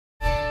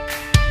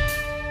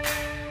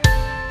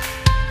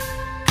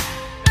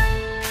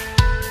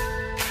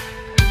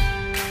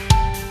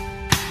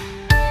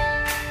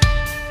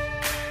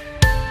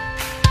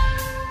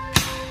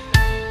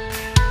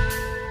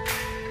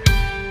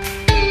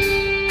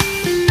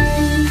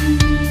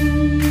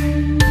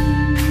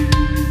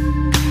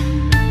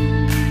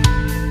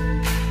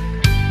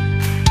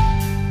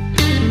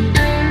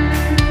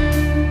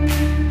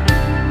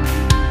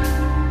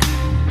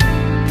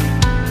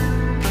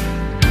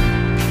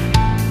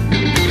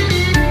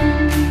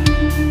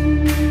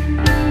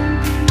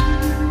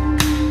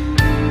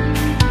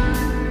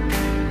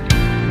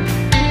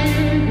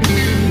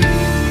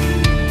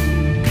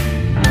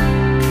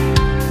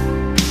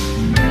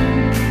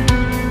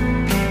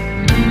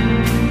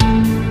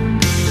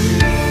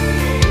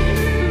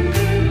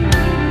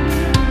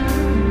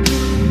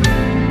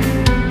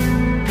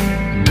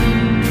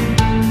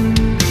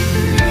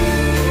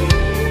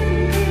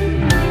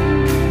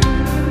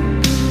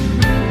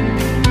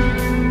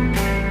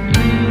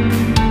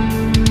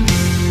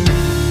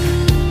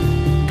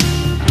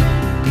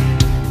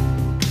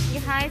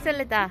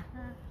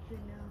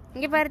பார்த்தா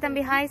இங்கே பாரு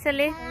தம்பி ஹாய்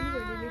சொல்லு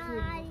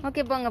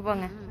ஓகே போங்க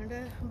போங்க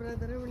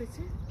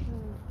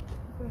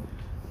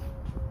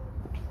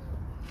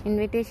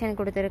இன்விடேஷன்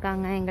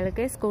கொடுத்துருக்காங்க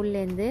எங்களுக்கு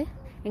ஸ்கூல்லேருந்து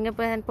எங்கள்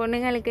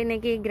பொண்ணுங்களுக்கு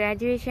இன்றைக்கி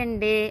கிராஜுவேஷன்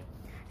டே.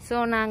 ஸோ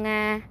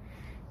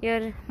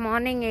நாங்கள்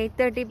மார்னிங்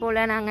 8:30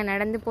 போல் நாங்கள்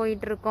நடந்து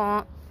போயிட்டுருக்கோம்.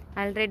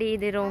 ஆல்ரெடி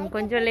இது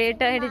கொஞ்சம்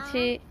லேட்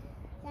ஆகிடுச்சு.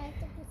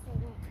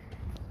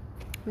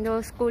 இந்த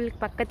ஸ்கூல்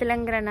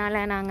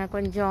பக்கத்துலங்கிறனால நாங்கள்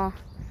கொஞ்சம்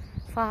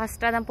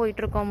ஃபாஸ்ட்டாக தான்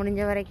போயிட்டுருக்கோம்.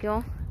 முடிஞ்ச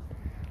வரைக்கும்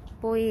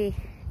போய்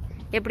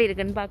எப்படி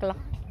இருக்குன்னு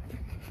பார்க்கலாம்.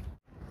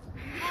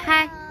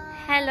 Hi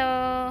hello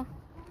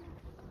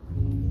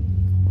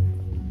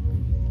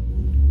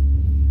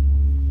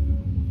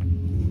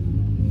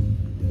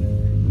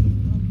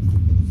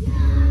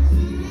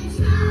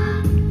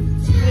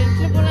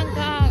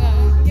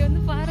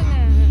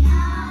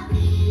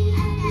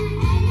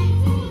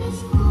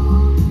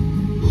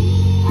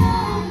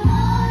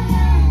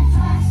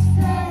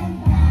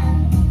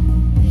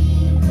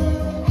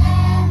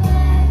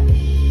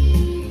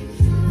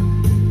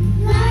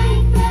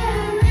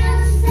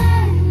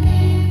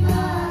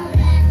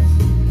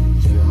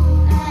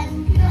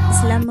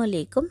Assalamu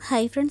Alaikum.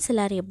 Hi friends,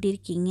 எல்லாரும் எப்படி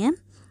இருக்கீங்க?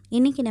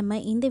 இன்றைக்கி நம்ம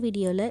இந்த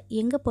வீடியோவில்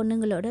எங்கள்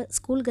பொண்ணுங்களோட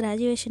school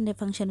graduation day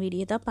function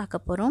video தான் பார்க்க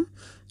போகிறோம்.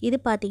 இது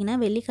பார்த்திங்கன்னா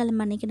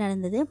வெள்ளிக்கிழமை அன்றைக்கி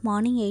நடந்தது.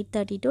 மார்னிங்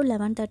 8:30 to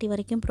 11:30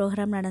 வரைக்கும்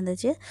ப்ரோக்ராம்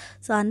நடந்துச்சு.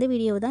 ஸோ அந்த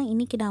வீடியோவை தான்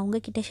இன்றைக்கி நான்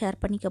உங்ககிட்ட ஷேர்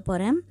பண்ணிக்க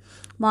போகிறேன்.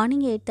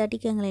 மார்னிங்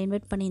 8:30க்கு எங்களை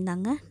இன்வைட்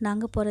பண்ணியிருந்தாங்க.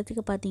 நாங்கள்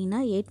போகிறதுக்கு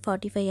பார்த்திங்கன்னா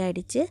 8:45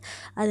 ஆகிடுச்சு.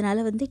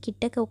 அதனால்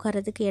கிட்டக்க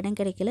உட்காரதுக்கு இடம்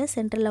கிடைக்கல.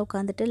 சென்டரில்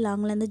உட்காந்துட்டு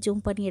லாங்லேருந்து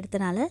ஜூம் பண்ணி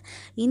எடுத்தனால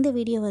இந்த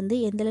வீடியோ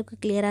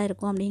எந்தளவுக்கு கிளியராக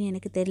இருக்கும் அப்படின்னு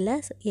எனக்கு தெரியல.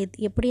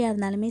 எப்படியா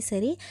இருந்தாலுமே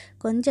சரி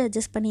கொஞ்சம்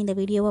அட்ஜஸ்ட் பண்ணி இந்த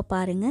வீடியோவை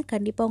பாருங்கள்.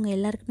 கண்டிப்பாக அவங்க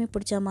எல்லாருக்குமே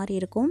பிடிச்ச மாதிரி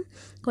இருக்கும்.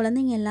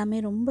 குழந்தைங்க எல்லாமே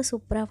ரொம்ப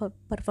சூப்பராக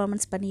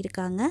பர்ஃபார்மன்ஸ்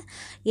பண்ணியிருக்காங்க.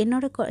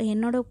 என்னோட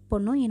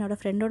பொண்ணும் என்னோடய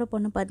ஃப்ரெண்டோட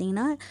பொண்ணு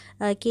பார்த்திங்கன்னா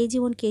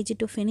KG1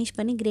 KG2 ஃபினிஷ்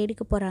பண்ணி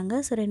கிரேடுக்கு போகிறாங்க.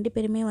 ஸோ ரெண்டு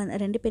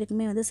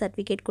பேருக்குமே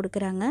சர்டிஃபிகேட்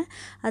கொடுக்குறாங்க.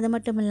 அது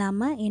மட்டும்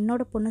இல்லாமல்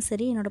என்னோட பொண்ணு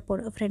சரி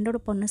ஃப்ரெண்டோட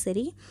பொண்ணு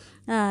சரி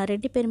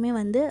ரெண்டு பேருமே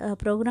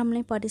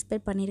ப்ரோக்ராம்லேயும்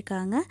பார்ட்டிசிபேட்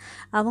பண்ணியிருக்காங்க.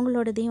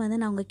 அவங்களோடதையும்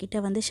நான்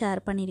உங்ககிட்ட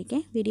ஷேர்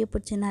பண்ணியிருக்கேன். வீடியோ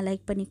பிடிச்சிருந்தா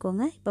லைக்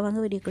பண்ணிக்கோங்க. இப்போ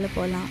வாங்க வீடியோக்குள்ளே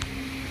போகலாம்.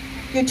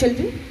 Your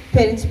children,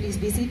 parents, please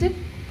be seated.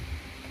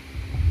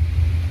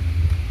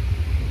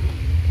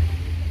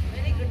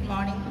 Very good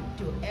morning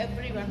to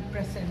everyone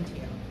present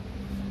here.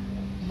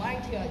 My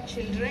dear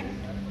children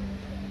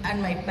and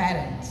my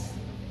parents.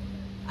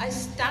 I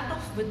start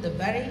off with a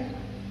very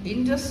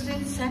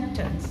interesting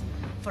sentence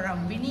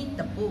from Winnie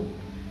the Pooh,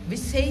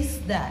 which says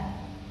that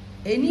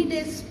any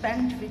day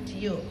spent with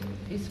you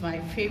is my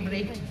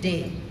favorite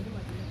day.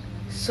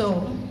 So,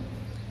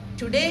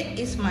 today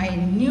is my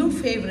new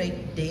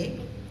favorite day.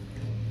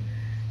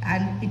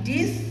 And it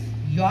is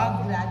your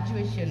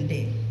graduation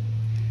day.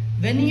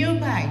 When you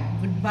bid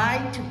goodbye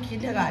to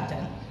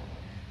kindergarten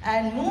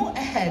and move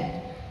ahead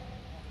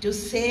to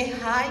say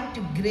hi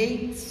to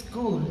grade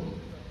school,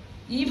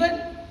 even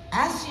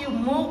as you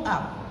move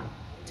up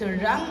to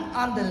run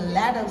on the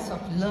ladders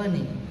of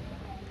learning.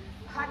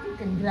 Hearty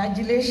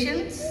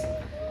congratulations,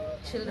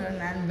 children,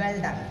 and well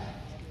done.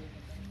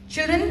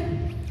 Children,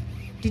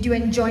 did you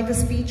enjoy the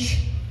speech?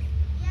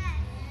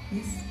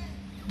 Yes.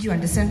 Do you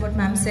understand what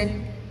ma'am said?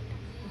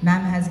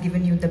 Ma'am has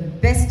given you the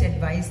best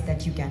advice that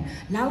you can.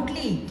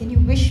 Loudly, can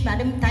you wish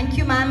madam thank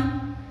you ma'am?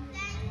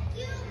 Thank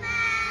you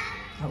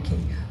ma'am. Okay.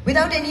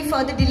 Without any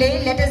further delay,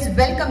 let us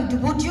welcome.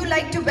 Would you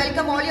like to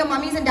welcome all your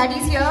mummies and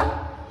daddies here?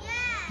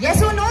 Yes. Yes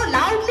or no?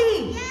 Loudly.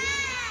 Yes.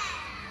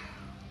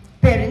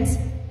 Parents,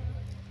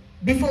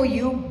 before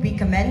you we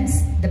commence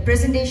the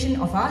presentation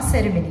of our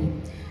ceremony.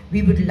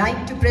 We would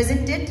like to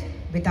present it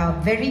with our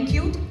very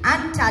cute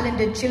and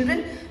talented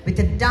children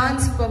with a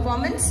dance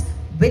performance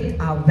with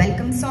our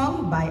welcome song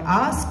by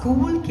our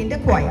school kinder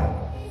choir.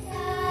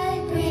 I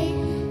bring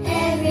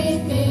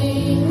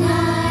everything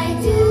I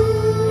do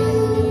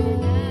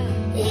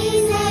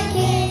is a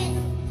gift.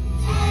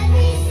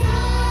 Every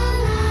song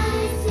I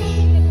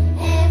sing,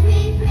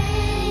 every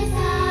praise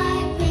I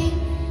bring,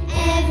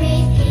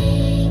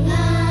 everything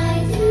I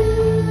do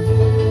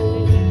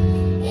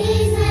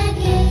is a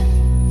gift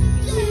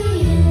to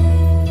you.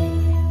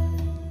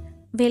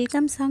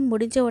 Welcome song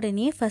முடிஞ்ச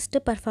உடனே first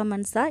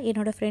performance தான்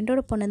என்னோடய ஃப்ரெண்டோட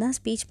பொண்ணு தான்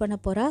speech பண்ண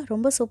போகிறா.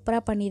 ரொம்ப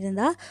சூப்பராக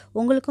பண்ணியிருந்தா.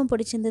 உங்களுக்கும்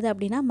பிடிச்சிருந்தது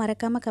அப்படின்னா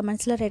மறக்காமல்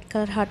கமெண்ட்ஸில் ரெட்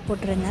கலர் ஹார்ட்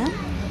போட்டுருங்க.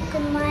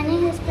 Good morning,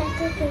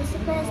 respected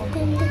principals,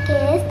 distinguished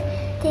guests,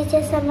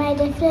 teachers and my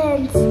dear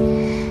friends.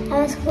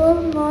 Our school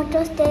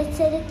motto states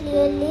very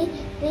clearly,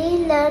 we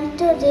learn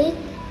to read,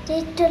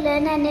 read to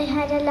learn, and I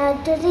had a lot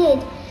to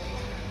read.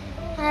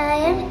 I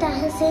am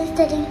Tahasin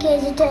studying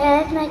KG2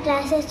 and my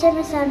class teacher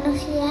Ms.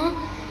 Anushya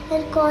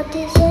and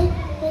co-teacher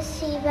Ms.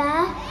 Shiva.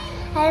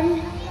 I am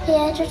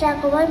here to talk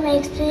about my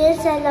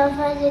experience. I love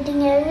reading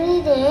every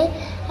day.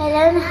 I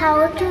learn how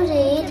to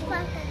read,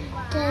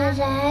 to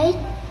write,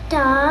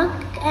 talk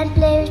and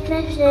play with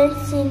my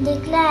friends in the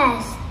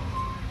class.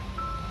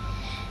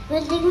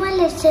 Building my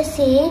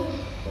literacy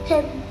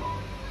and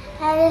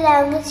the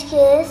language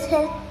skills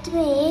helped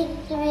me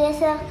to be a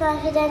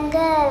self-confident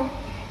girl.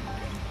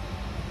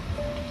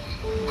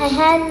 I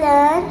had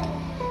learned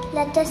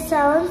letter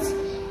sounds.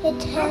 It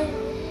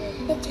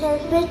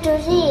helped me to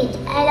read.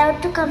 I love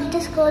to come to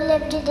school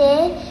every day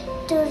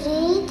to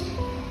read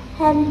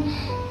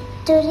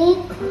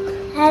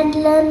and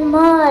learn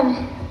more.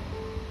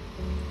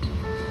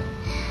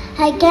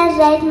 I can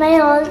write my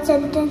own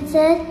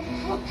sentences,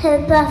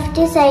 help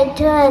after sight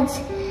words.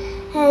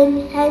 And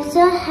I'm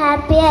so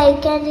happy I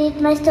can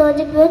read my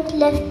storybook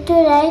left to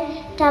right,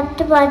 top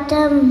to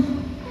bottom.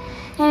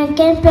 And I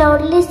can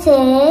proudly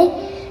say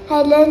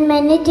I learned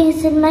many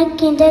things in my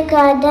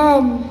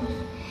kindergarten.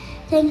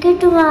 Thank you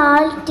to my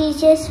all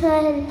teachers for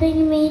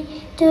helping me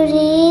to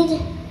read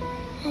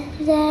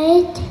and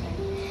write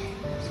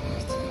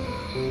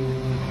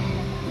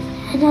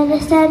and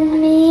understand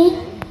me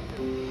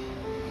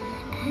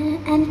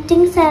and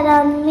things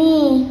around me.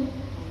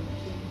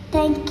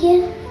 Thank you.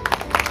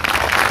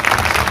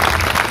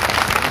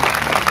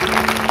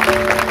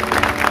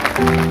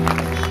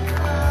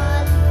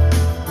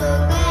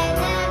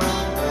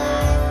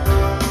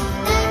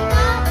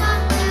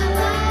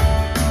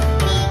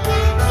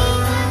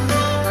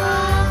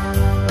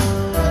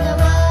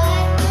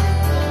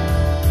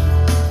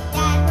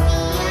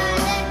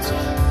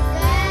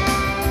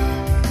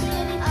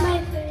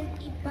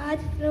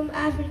 From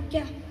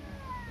Africa.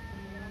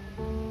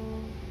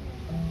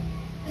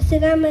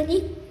 Assalamu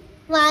Alaikum.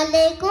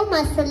 Walaikum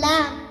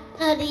Assalam.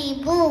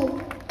 Haribu.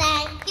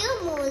 Thank you,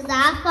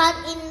 Musa, for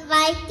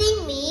inviting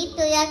me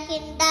to your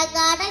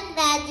kindergarten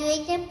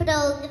graduation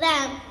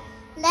program.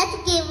 Let's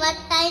give a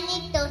tiny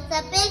toast,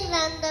 a big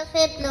round of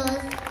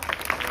applause.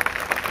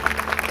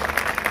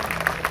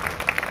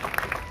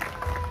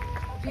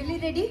 Really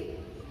ready?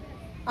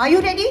 Are you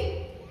ready?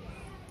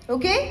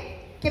 Okay.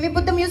 Can we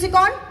put the music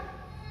on?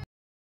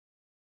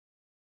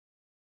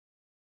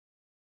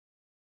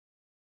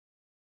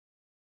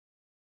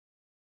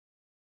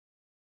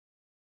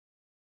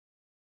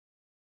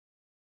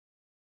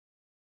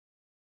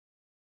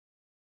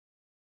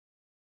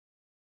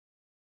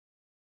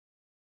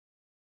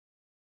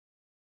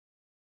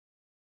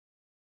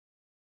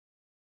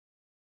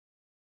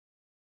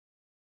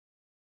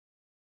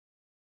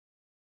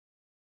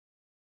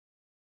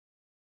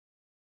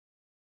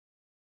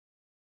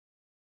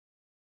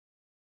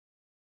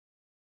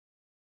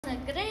 A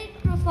great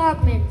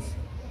performance.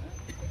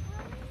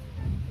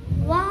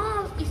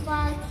 Wow,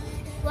 Ifan,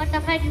 what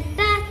a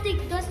fantastic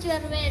dress you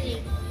are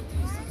wearing.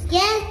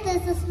 Yes,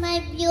 this is my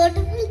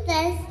beautiful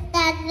dress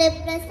that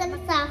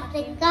represents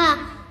Africa.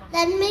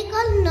 Let me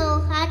call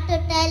Noha to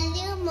tell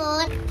you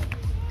more.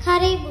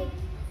 Haribu.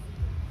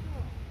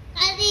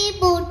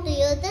 Haribu to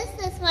you. This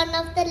is one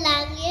of the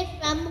languages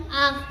from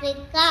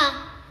Africa.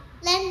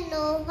 Let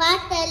Noha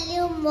tell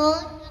you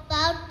more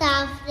about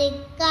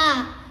Africa.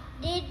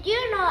 Did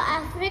you know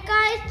Africa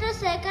is the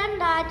second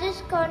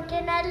largest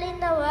continent in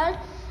the world?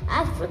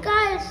 Africa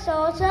is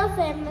also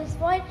famous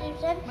for its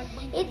region.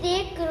 It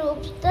eight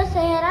groups, the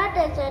Sahara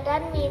Desert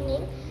and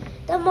meaning.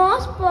 The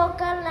most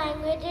spoken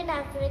language in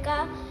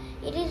Africa,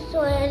 it is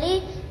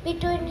Swahili,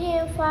 between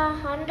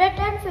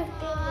 450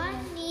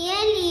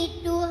 nearly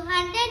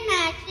 200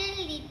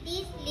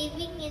 nationalities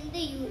living in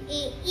the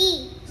UAE.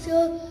 So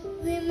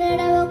we made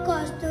our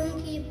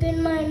costume. Keep in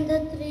mind the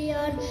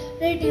 3R: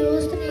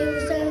 reduce,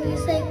 reuse and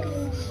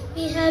recycling.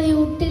 We have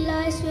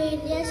utilized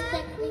various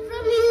techniques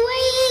From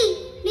UAE,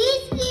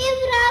 please give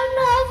round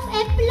of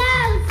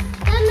applause.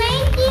 The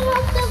main theme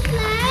of the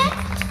flag,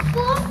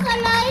 four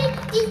colors,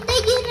 is the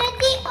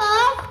unity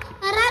of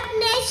Arab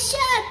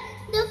nation.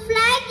 The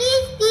flag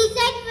is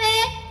designed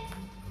with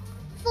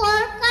four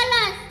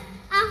colors.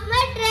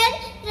 Ahmad red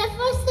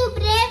refers to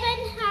brave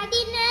and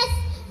hardiness.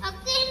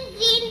 Oxen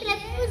green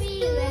refers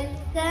to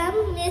welcome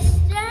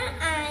Mr.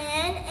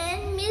 Ayan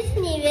and Miss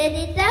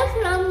Nivedita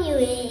from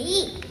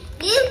UAE.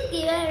 Please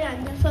give a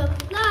round of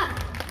applause.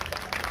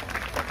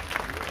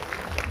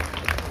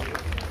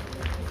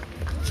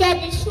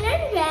 Traditional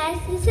dress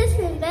is a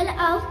symbol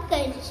of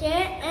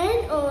culture and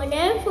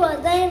honor for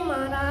the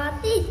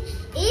Emiratis.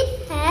 It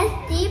has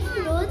deep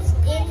roots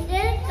in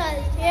their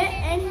culture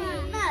and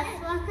meaning.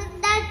 Wasn't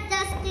that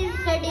just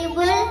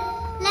incredible?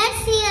 Let's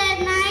hear a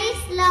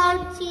nice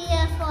loud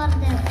cheer for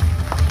them.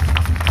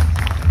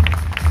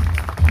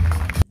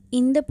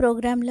 இந்த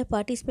ப்ரோக்ராமில்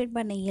participate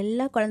பண்ண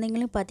எல்லா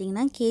குழந்தைங்களும்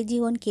பார்த்திங்கன்னா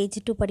KG1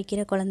 KG2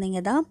 படிக்கிற குழந்தைங்க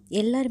தான்.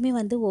 எல்லாருமே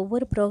வந்து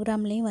ஒவ்வொரு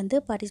ப்ரோக்ராம்லேயும் வந்து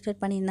பார்ட்டிசிபேட்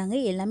பண்ணியிருந்தாங்க.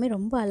 எல்லாமே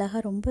ரொம்ப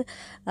அழகாக ரொம்ப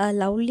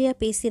லவ்லியாக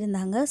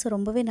பேசியிருந்தாங்க. ஸோ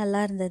ரொம்பவே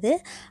நல்லா இருந்தது.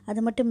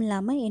 அது மட்டும்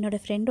இல்லாமல்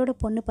என்னோடய ஃப்ரெண்டோட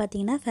பொண்ணு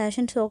பார்த்திங்கன்னா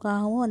ஃபேஷன்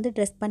ஷோக்காகவும் வந்து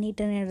ட்ரெஸ்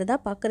பண்ணிட்டு இருந்ததா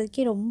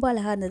பார்க்குறதுக்கே ரொம்ப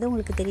அழகாக இருந்தது.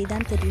 உங்களுக்கு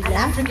தெரியுதான்னு தெரியல.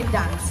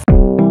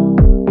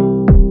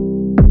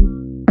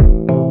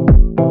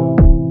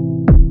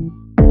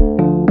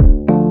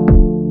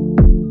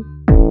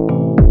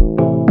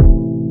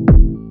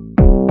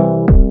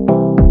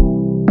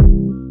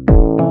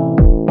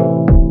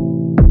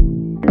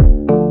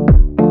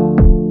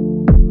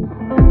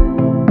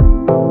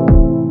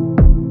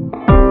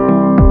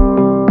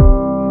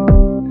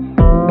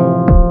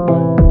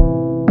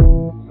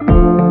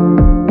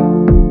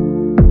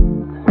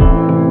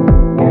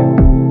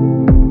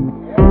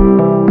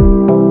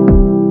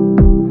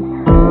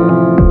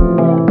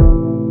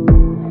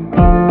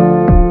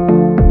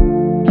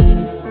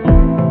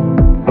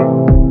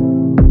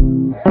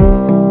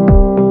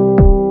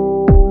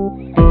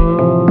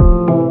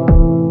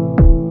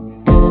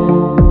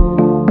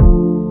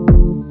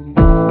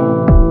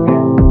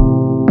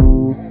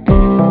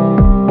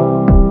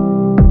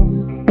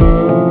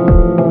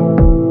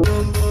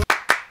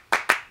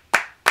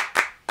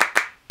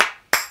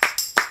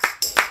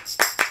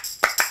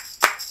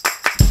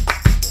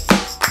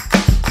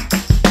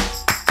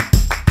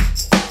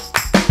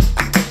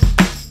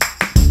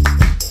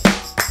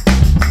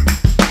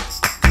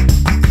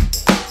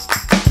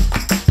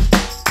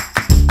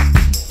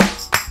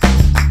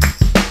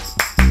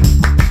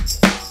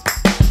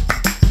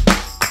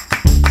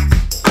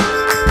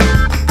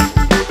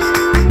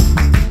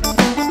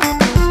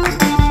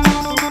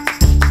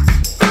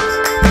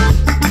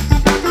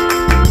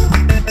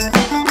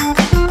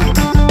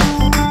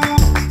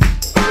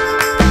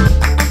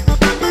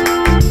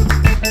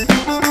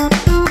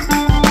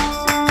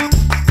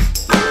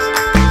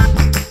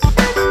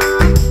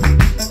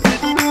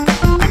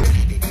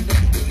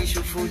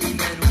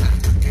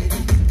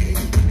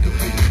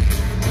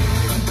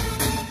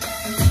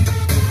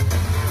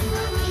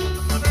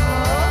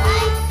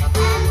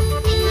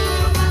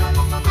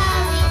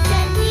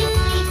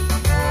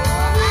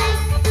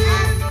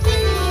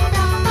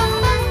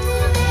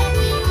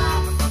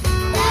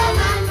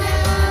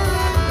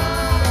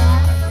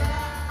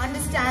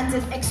 understands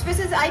and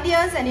expresses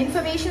ideas and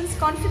information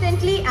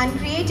confidently and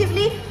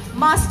creatively,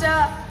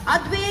 Master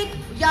Advait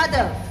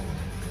Yadav.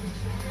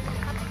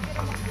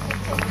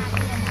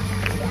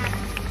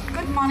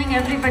 Good morning,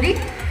 everybody.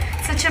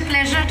 Such a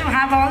pleasure to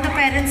have all the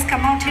parents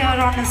come out here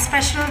on a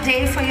special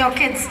day for your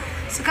kids.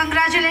 So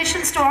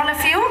congratulations to all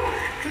of you,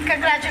 and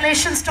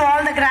congratulations to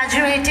all the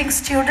graduating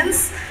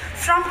students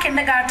from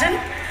kindergarten.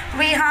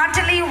 We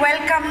heartily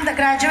welcome the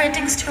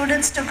graduating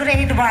students to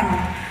grade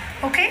 1.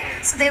 Okay,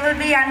 so they will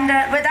be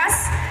with us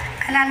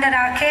and under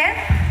our care.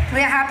 We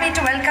are happy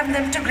to welcome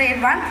them to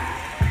grade 1.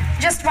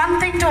 Just one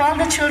thing to all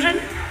the children: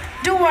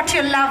 do what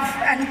you love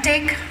and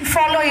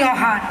follow your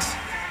heart.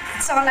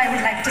 That's all I would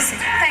like to say.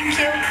 Thank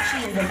you. She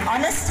is an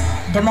honest,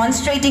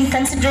 demonstrating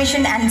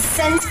consideration and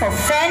sense for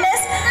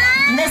fairness,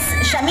 Miss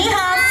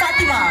Shamiha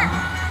Fatima.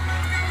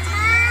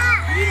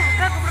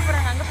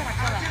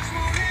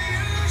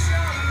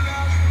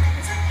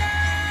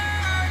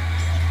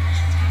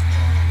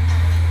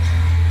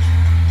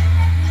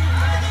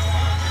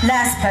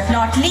 Last but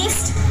not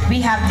least, we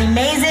have the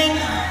amazing,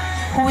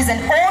 who is an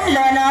own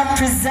learner,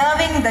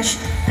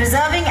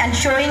 preserving and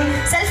showing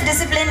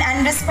self-discipline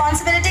and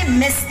responsibility,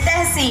 Miss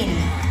Tehseen.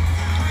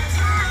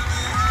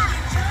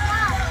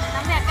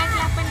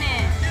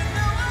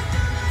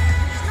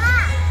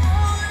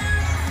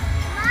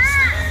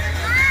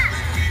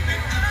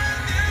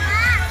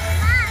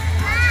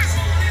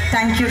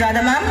 Thank you,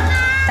 Radha ma'am.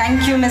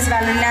 Thank you, Miss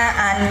Valina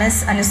and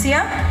Miss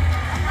Anusia.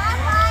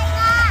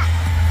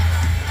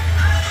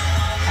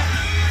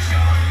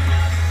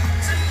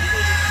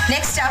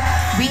 Next up,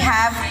 we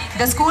have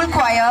the school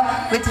choir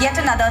with yet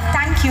another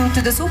thank you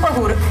to the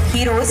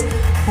superheroes.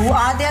 Who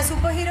are their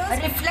superheroes? A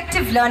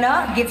reflective learner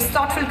gives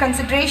thoughtful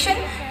consideration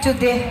to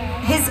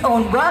his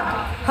own work,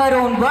 her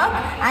own work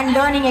and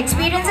learning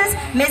experiences,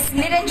 Miss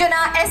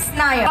Niranjana S.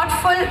 Nair.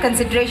 Thoughtful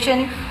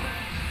consideration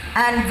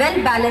and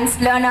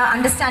well-balanced learner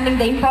understanding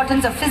the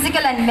importance of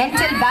physical and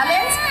mental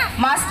balance,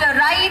 Master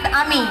Raid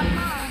Amin.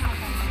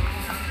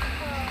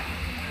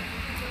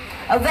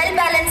 A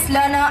well-balanced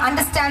learner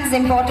understands the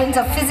importance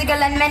of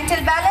physical and mental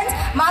balance,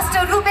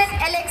 Master Ruben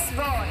Alex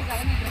Ward.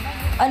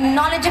 A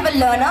knowledgeable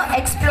learner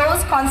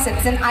explores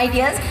concepts and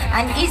ideas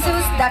and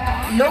issues that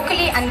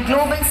locally and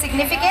global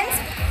significance,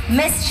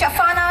 Miss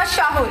Shafana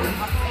Shahul.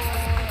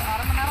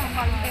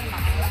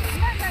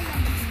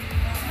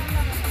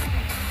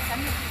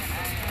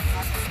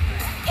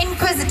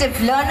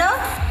 Inquisitive learner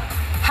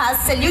has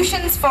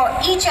solutions for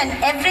each and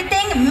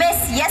everything, Miss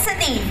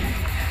Yesadeen.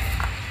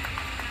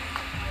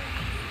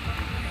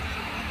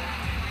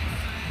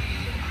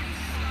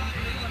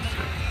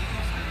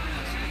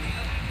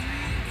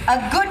 A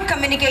good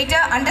communicator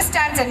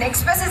understands and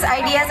expresses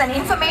ideas and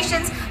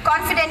information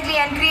confidently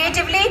and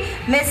creatively,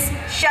 Miss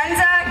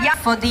Shanza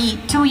for the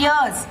 2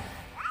 years.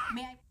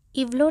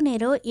 இவ்வளோ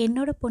நேரம்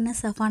என்னோடய பொண்ணு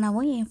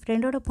சஃபானாவும் என்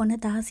ஃப்ரெண்டோட பொண்ணு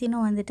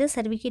தாசினும் வந்துட்டு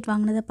certificate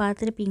வாங்கினதை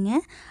பார்த்துருப்பீங்க.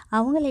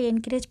 அவங்கள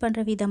encourage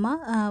பண்ணுற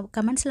விதமாக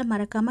கமெண்ட்ஸில்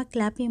மறக்காமல்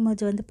கிளாப்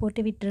இமோஜி வந்து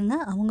போட்டு விட்டுருங்க.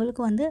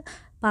 அவங்களுக்கும் வந்து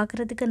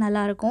பார்க்குறதுக்கு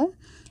நல்லாயிருக்கும்.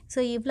 ஸோ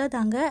இவ்வளோ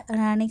தாங்க.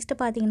 நெக்ஸ்ட்டு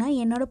பார்த்தீங்கன்னா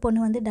என்னோடய பொண்ணு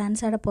வந்து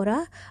டான்ஸ் ஆட போகிறா.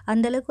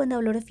 அந்தளவுக்கு வந்து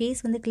அவளோட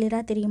ஃபேஸ் வந்து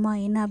கிளியராக தெரியுமா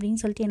என்ன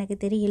அப்படின்னு சொல்லிட்டு எனக்கு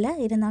தெரியல.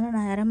 இருந்தாலும்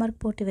நான் அரை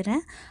மார்க் போட்டு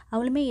வரேன்.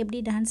 அவளுமே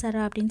எப்படி டான்ஸ்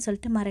ஆடுறா அப்படின்னு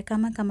சொல்லிட்டு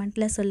மறக்காமல்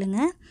கமெண்ட்டில்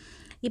சொல்லுங்கள்.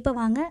 இப்போ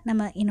வாங்க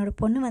நம்ம என்னோடய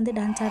பொண்ணு வந்து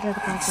டான்ஸ்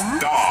ஆடுறது பார்க்கலாம்.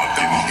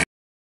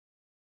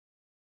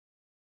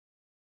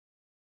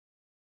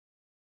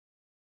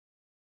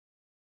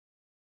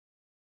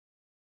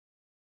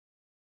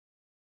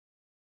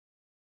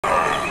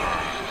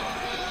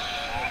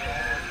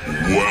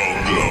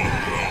 Welcome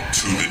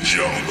to the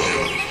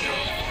jungle.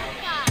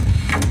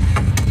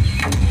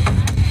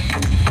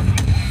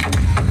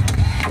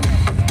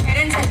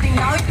 Parents, I think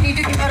now you need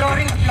to give a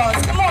roaring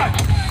applause. Come on.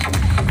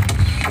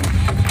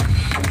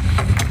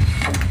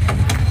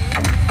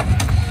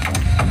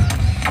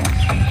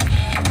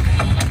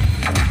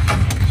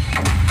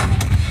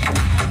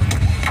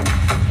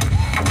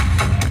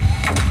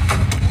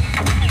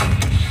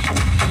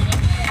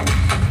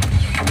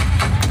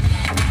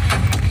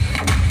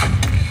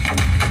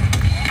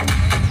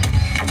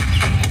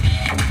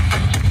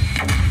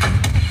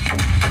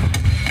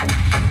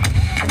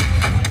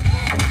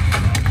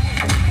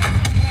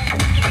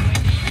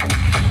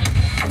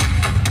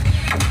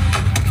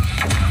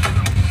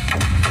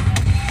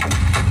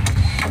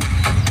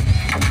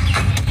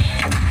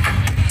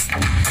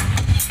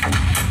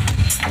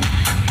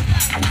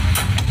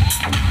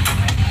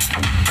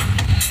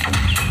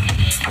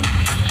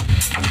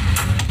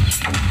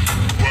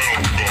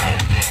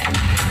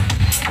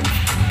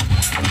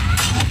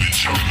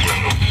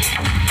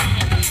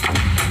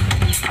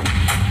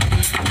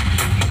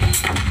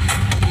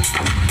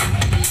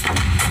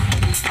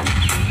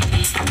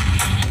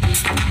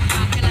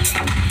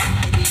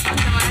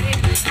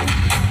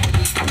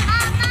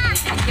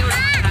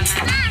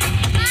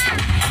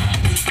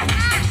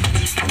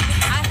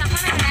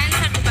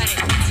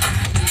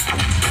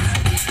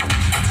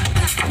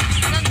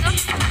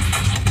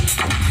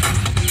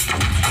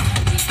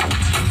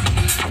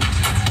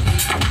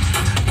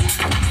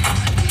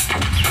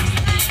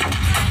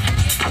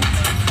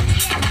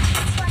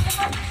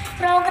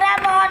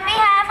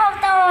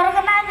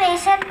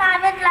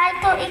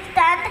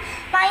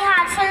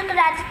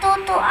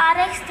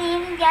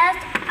 distinguished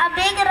guests, a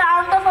big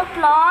round of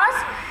applause.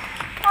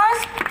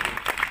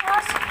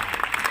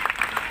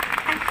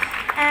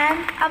 And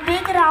a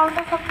big round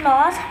of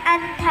applause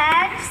and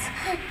thanks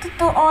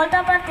to all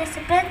the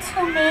participants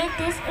who made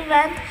this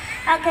event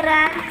a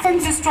grand.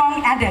 Since the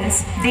strong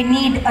adults, they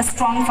need a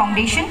strong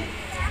foundation,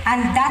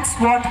 and that's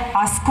what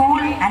our school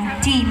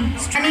and team.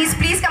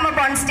 Please come up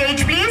on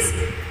stage, please.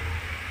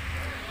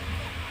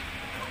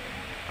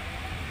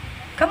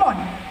 Come on.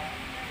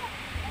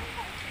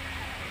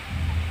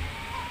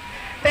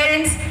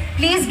 Parents,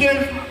 please give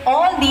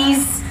all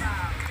these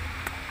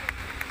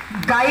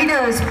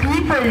guiders,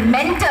 people,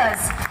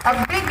 mentors a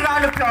big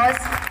round of applause,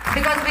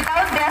 because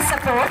without their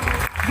support,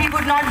 we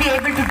would not be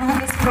able to do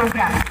this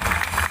program.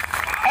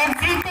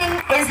 Everything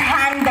is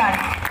hand done.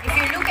 If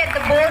you look at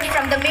the board,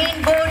 from the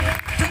main board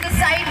to the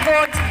side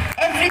boards,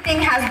 everything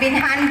has been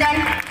hand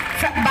done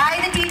by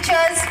the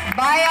teachers,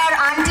 by our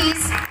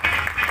aunties,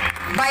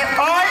 by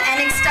all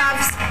annex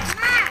staffs,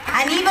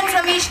 and even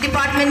from each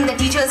department the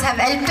teachers have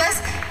helped us.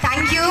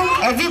 Thank you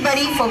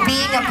everybody for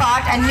being a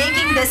part and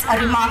making this a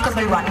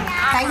remarkable one.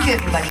 Thank you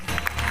everybody.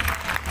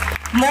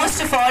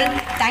 Most of all,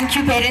 thank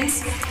you parents.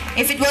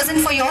 If it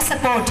wasn't for your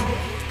support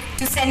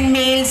to send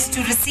mails,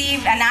 to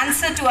receive and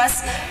answer to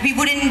us,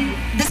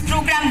 this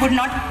program would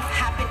not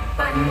happen.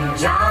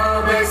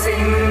 Punjab,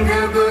 Sindh,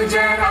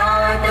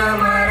 Gujarat,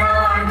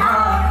 Maratha,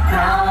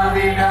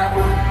 Dravida,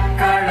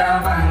 Utkala,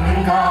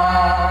 Vanga,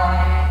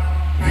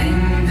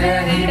 Vindhya,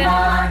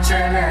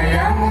 Himachala,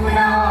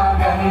 Yamuna,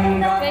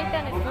 Ganga.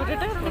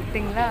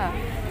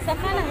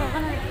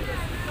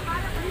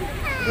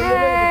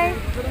 Hi.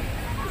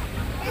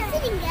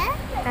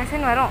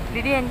 Lesson varum.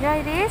 Did you enjoy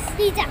this?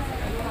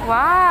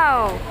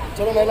 Wow.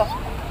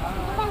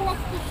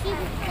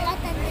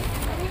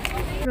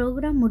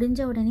 Program முடிஞ்ச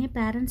உடனே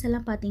parents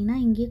எல்லாம் பார்த்தீங்கன்னா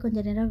இங்கேயே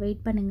கொஞ்சம் நேரம்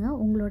wait பண்ணுங்கள்,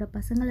 உங்களோட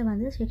பசங்களை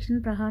வந்து செக்ஷன்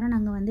பிரகாரம்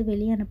நாங்கள் வந்து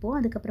வெளியே அனுப்புவோம்,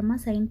 அதுக்கப்புறமா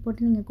சைன்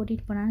போட்டு நீங்கள்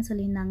கூட்டிகிட்டு போனான்னு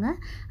சொல்லியிருந்தாங்க.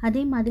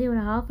 அதே மாதிரி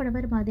ஒரு ½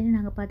 hour மாதிரி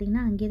நாங்கள்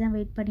பார்த்தீங்கன்னா அங்கேயே தான்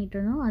வெயிட் பண்ணிகிட்டு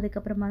இருந்தோம்.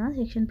 அதுக்கப்புறமா தான்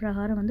செக்ஷன்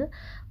பிரகாரம் வந்து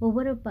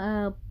ஒவ்வொரு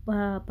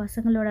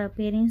பசங்களோட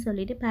பேரையும்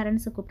சொல்லிவிட்டு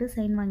பேரண்ட்ஸை கூப்பிட்டு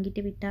சைன்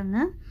வாங்கிட்டு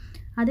விட்டாங்க.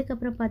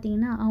 அதுக்கப்புறம்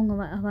பார்த்தீங்கன்னா அவங்க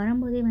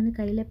வரும்போதே வந்து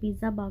கையில்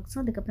பீஸா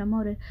பாக்ஸும் அதுக்கப்புறமா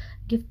ஒரு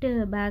கிஃப்ட்டு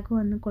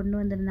பேக்கும் வந்து கொண்டு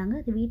வந்திருந்தாங்க.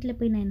 அது வீட்டில்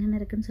போய் நான் என்னென்ன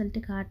இருக்குதுன்னு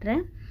சொல்லிட்டு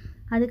காட்டுறேன்.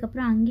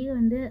 அதுக்கப்புறம் அங்கேயே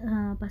வந்து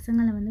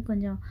பசங்களை வந்து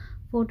கொஞ்சம்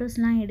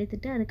ஃபோட்டோஸ்லாம்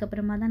எடுத்துகிட்டு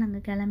அதுக்கப்புறமா தான்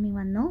நாங்கள் கிளம்பி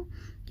வந்தோம்.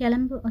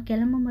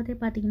 கிளம்பும் போதே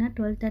பார்த்திங்கன்னா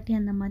 12:30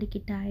 அந்த மாதிரி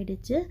கிட்ட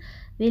ஆகிடுச்சு.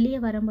 வெளியே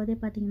வரும்போதே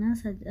பார்த்திங்கன்னா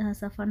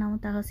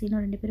சஃபானாவும்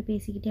தஹசீனும் 2 பேரும்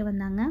பேசிக்கிட்டே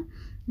வந்தாங்க.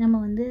 நம்ம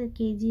வந்து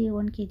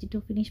KG1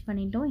 KG2 ஃபினிஷ்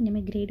பண்ணிட்டோம்,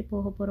 இனிமேல் கிரேடு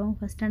போக போகிறோம்,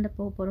 ஃபஸ்ட் ஸ்டாண்டர்ட்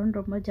போக போகிறோம்னு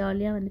ரொம்ப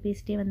ஜாலியாக வந்து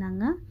பேசிகிட்டே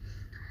வந்தாங்க.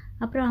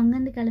 அப்புறம்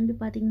அங்கேருந்து கிளம்பி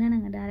பார்த்திங்கன்னா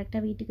நாங்கள்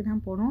டேரெக்டாக வீட்டுக்கு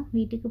தான் போனோம்.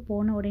 வீட்டுக்கு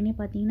போன உடனே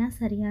பார்த்திங்கன்னா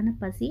சரியான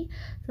பசி.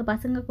 ஸோ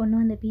பசங்க கொண்டு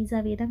வந்த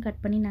பீஸாவே தான்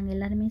கட் பண்ணி நாங்கள்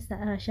எல்லாருமே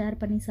ஷேர்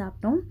பண்ணி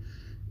சாப்பிட்டோம்.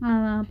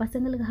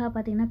 பசங்களுக்காக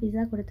பார்த்திங்கன்னா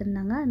பிஸா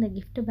கொடுத்துருந்தாங்க. அந்த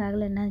கிஃப்ட்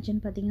பேக்கில் என்ன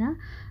இருந்துச்சுன்னு பார்த்திங்கன்னா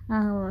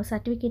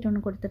சர்டிஃபிகேட்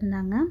ஒன்று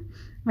கொடுத்துருந்தாங்க.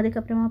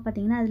 அதுக்கப்புறமா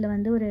பார்த்திங்கன்னா அதில்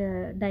வந்து ஒரு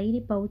டைரி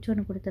பவுச்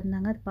ஒன்று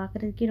கொடுத்துருந்தாங்க. அது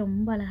பார்க்குறதுக்கே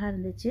ரொம்ப அழகாக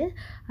இருந்துச்சு.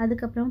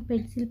 அதுக்கப்புறம்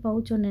பென்சில்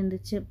பவுச் ஒன்று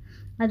இருந்துச்சு.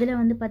 அதில்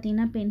வந்து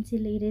பார்த்திங்கன்னா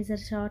பென்சில்,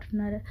 இரேசர்,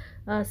 ஷார்ப்னர்,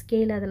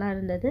 ஸ்கேல் அதெல்லாம்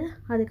இருந்தது.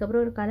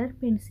 அதுக்கப்புறம் ஒரு கலர்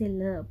பென்சில்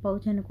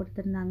பவுச் ஒன்று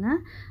கொடுத்துருந்தாங்க.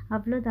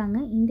 அவ்வளோதாங்க,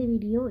 இந்த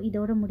வீடியோ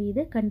இதோட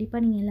முடியுது.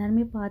 கண்டிப்பாக நீங்கள்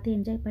எல்லாருமே பார்த்து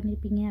என்ஜாய்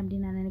பண்ணியிருப்பீங்க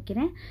அப்படின்னு நான்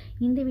நினைக்கிறேன்.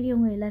 இந்த வீடியோ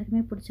உங்கள்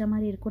எல்லாருக்குமே பிடிச்ச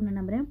மாதிரி இருக்கும்னு நான்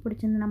நம்புகிறேன்.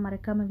 பிடிச்சிருந்தா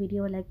மறக்காமல்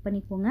வீடியோவை லைக்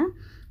பண்ணிக்கோங்க,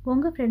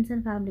 உங்கள் ஃப்ரெண்ட்ஸ்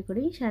அண்ட் ஃபேமிலி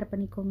கூடயும் ஷேர்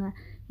பண்ணிக்கோங்க.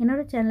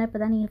 என்னோடய சேனலை இப்போ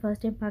தான் நீங்கள்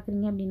ஃபர்ஸ்ட் டைம்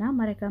பார்க்குறீங்க அப்படின்னா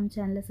மறக்காமல்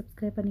சேனலை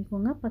சப்ஸ்கிரைப்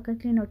பண்ணிக்கோங்க.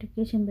 பக்கத்துலேயே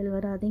நோட்டிஃபிகேஷன் பெல்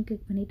வரும், அதையும்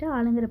கிளிக் பண்ணிவிட்டு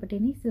ஆளுங்கிற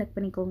பட்டனையும் செலக்ட்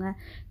பண்ணிக்கோங்க.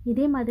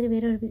 இதே மாதிரி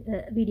வேற ஒரு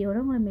வீடியோட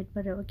உங்களை மீட்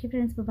பண்ணுறேன். ஓகே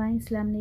ஃப்ரெண்ட்ஸ், பாய். அஸ்ஸலாமு அலைக்கும்.